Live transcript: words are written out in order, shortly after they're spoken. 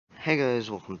Hey guys,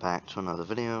 welcome back to another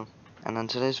video, and in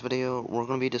today's video we're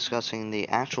going to be discussing the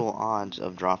actual odds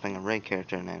of dropping a raid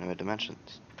character in Anime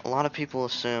Dimensions. A lot of people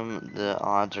assume the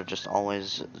odds are just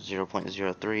always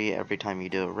 0.03 every time you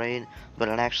do a raid, but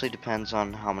it actually depends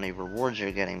on how many rewards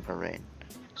you're getting per raid.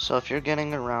 So if you're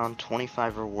getting around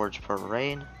 25 rewards per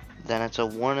raid, then it's a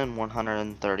 1 in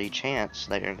 130 chance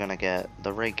that you're going to get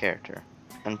the raid character.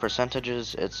 In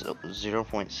percentages, it's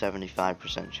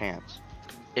 0.75% chance.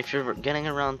 If you're getting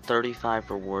around 35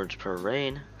 rewards per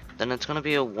raid, then it's going to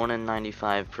be a 1 in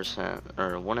 95%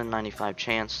 or 1 in 95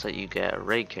 chance that you get a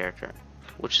raid character,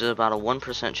 which is about a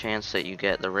 1% chance that you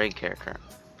get the raid character.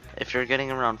 If you're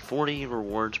getting around 40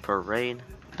 rewards per raid,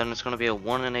 then it's going to be a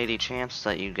 1 in 80 chance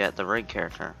that you get the raid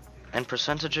character. In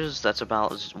percentages, that's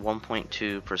about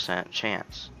 1.2%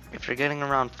 chance. If you're getting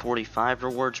around 45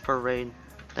 rewards per raid,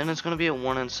 then it's going to be a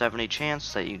 1 in 70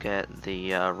 chance that you get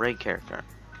the raid character,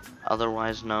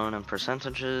 otherwise known in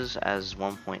percentages as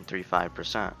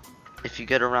 1.35%. If you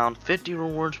get around 50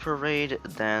 rewards per raid,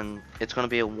 then it's going to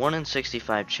be a 1 in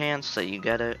 65 chance that you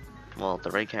get it, well,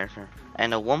 the raid character,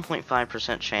 and a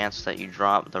 1.5% chance that you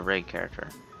drop the raid character.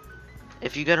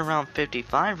 If you get around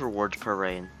 55 rewards per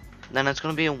raid, then it's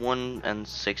going to be a 1 in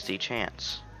 60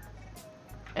 chance.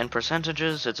 In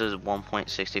percentages, it's a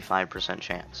 1.65%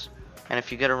 chance. And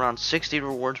if you get around 60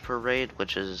 rewards per raid,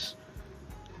 which is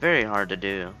very hard to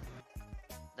do,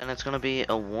 then it's going to be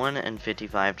a 1 in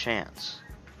 55 chance.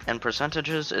 In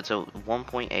percentages, it's a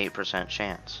 1.8%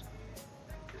 chance.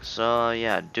 So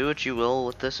yeah, do what you will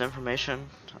with this information.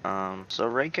 So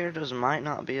raid characters might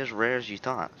not be as rare as you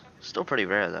thought. Still pretty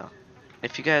rare though.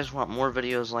 If you guys want more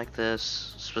videos like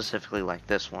this, specifically like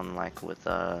this one, like with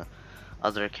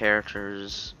other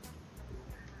characters,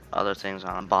 other things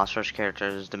on boss rush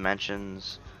characters,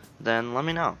 dimensions, then let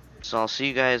me know. So I'll see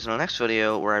you guys in the next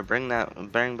video where I bring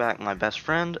back my best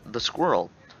friend, the squirrel.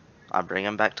 I bring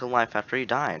him back to life after he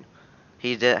died.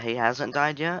 He hasn't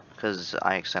died yet because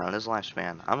I extended his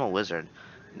lifespan. I'm a wizard.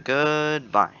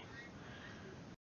 Goodbye.